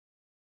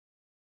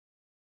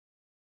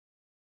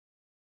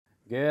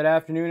Good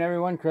afternoon,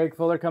 everyone. Craig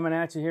Fuller coming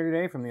at you here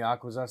today from the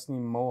Akwesasne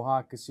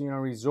Mohawk Casino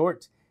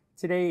Resort.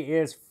 Today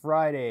is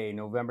Friday,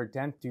 November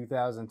 10th,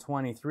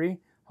 2023.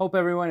 Hope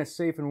everyone is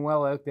safe and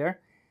well out there.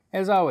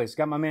 As always,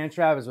 got my man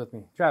Travis with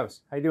me.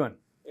 Travis, how you doing?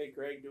 Hey,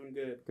 Craig, doing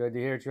good. Good to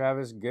hear,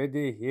 Travis. Good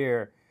to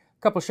hear.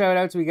 A couple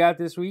shout-outs we got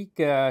this week.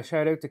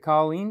 Shout out to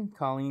Colleen.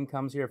 Colleen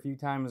comes here a few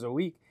times a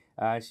week.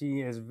 She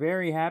is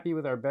very happy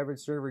with our beverage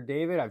server,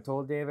 David. I've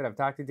talked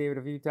to David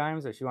a few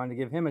times that she wanted to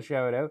give him a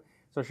shout-out.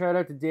 So shout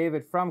out to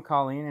David from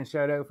Colleen, and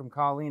shout out from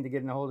Colleen to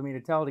getting a hold of me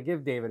to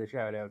give David a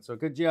shout out. So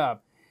good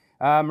job.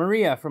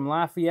 Maria from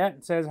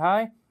Lafayette says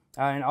hi,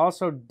 and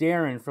also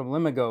Darren from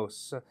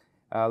Limagos.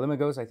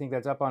 Limagos, I think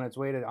that's up on the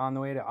way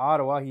to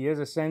Ottawa. He is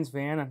a Sens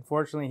fan.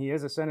 Unfortunately, he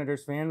is a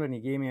Senators fan, but he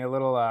gave me a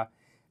little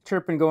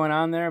chirping going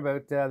on there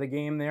about the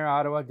game there.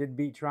 Ottawa did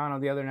beat Toronto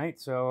the other night,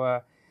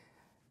 so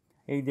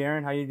hey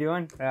Darren, how you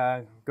doing?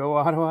 Go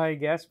Ottawa, I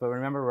guess. But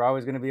remember, we're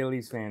always going to be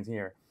Leafs fans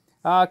here.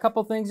 A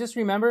couple things, just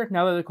remember,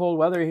 now that the cold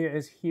weather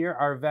is here,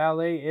 our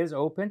valet is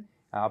open.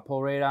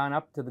 Pull right on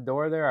up to the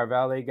door there. Our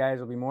valet guys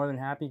will be more than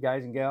happy,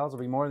 guys and gals will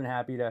be more than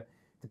happy to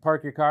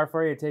park your car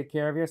for you, take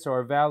care of you. So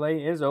our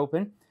valet is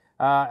open.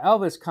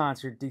 Elvis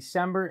concert,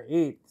 December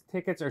 8th.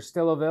 Tickets are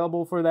still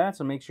available for that,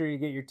 so make sure you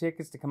get your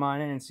tickets to come on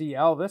in and see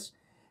Elvis.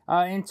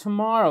 And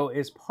tomorrow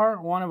is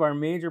part one of our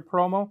major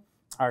promo.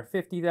 Our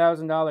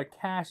 $50,000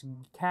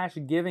 cash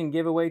giving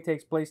giveaway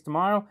takes place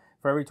tomorrow.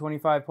 For every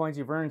 25 points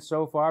you've earned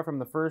so far from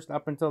the 1st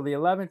up until the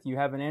 11th, you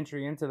have an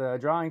entry into the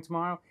drawing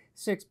tomorrow.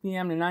 6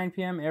 p.m. to 9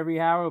 p.m. every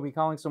hour, we'll be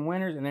calling some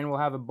winners, and then we'll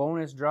have a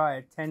bonus draw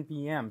at 10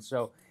 p.m.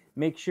 So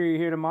make sure you're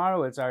here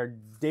tomorrow. It's our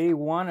day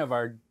one of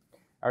our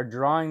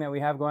drawing that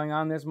we have going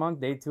on this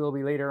month. Day two will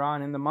be later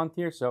on in the month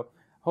here, so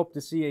hope to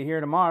see you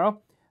here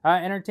tomorrow.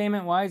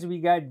 Entertainment-wise, we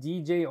got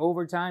DJ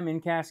Overtime in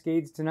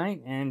Cascades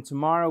tonight, and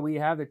tomorrow we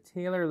have the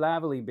Taylor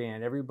Lavallee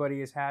Band.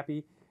 Everybody is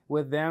happy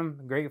with them.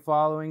 Great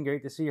following.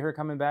 Great to see her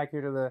coming back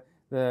here to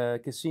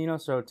the casino.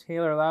 So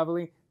Taylor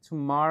Lavallee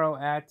tomorrow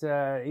at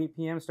 8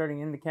 p.m. starting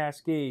in the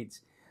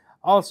Cascades.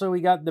 Also,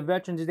 we got the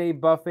Veterans Day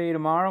buffet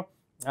tomorrow.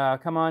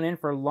 Come on in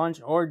for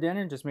lunch or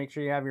dinner. Just make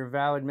sure you have your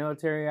valid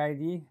military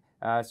ID.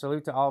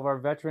 Salute to all of our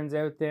veterans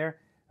out there.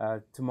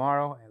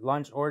 Tomorrow,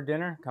 lunch or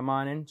dinner. Come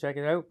on in, check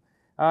it out.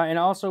 And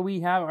also,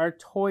 we have our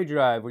toy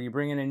drive where you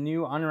bring in a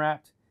new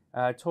unwrapped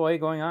toy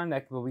going on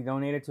that will be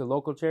donated to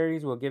local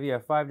charities. We'll give you a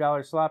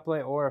 $5 slot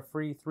play or a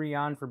free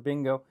 3-on for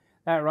bingo.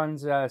 That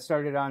runs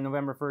started on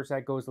November 1st.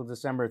 That goes till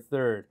December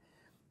 3rd.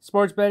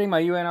 Sports betting,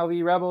 my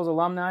UNLV Rebels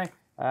alumni,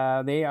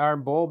 they are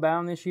bowl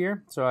bound this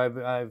year. So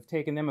I've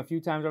taken them a few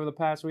times over the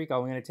past week.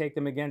 I'm going to take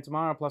them again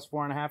tomorrow, plus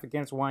 4.5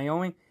 against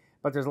Wyoming.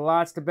 But there's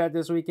lots to bet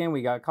this weekend.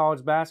 We got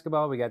college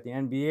basketball, we got the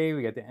NBA,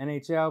 we got the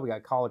NHL, we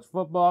got college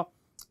football,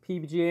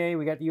 PGA,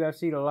 we got the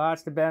UFC.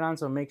 Lots to bet on.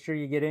 So make sure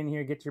you get in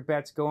here, get your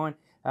bets going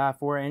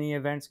for any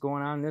events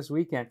going on this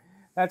weekend.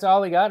 That's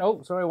all we got.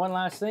 Oh, sorry, one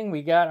last thing.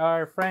 We got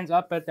our friends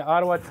up at the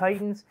Ottawa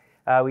Titans.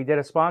 We did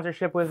a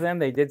sponsorship with them.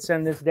 They did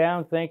send this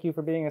down. Thank you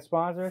for being a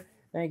sponsor.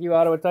 Thank you,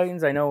 Ottawa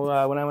Titans. I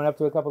know when I went up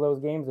to a couple of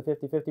those games, the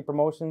 50-50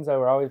 promotions that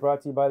were always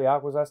brought to you by the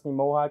Akwesasne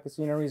Mohawk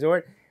Casino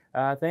Resort.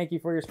 Thank you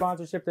for your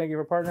sponsorship. Thank you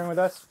for partnering with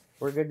us.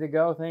 We're good to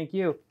go. Thank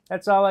you.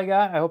 That's all I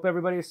got. I hope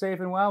everybody is safe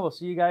and well. We'll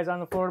see you guys on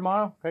the floor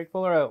tomorrow. Craig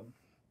Fuller out.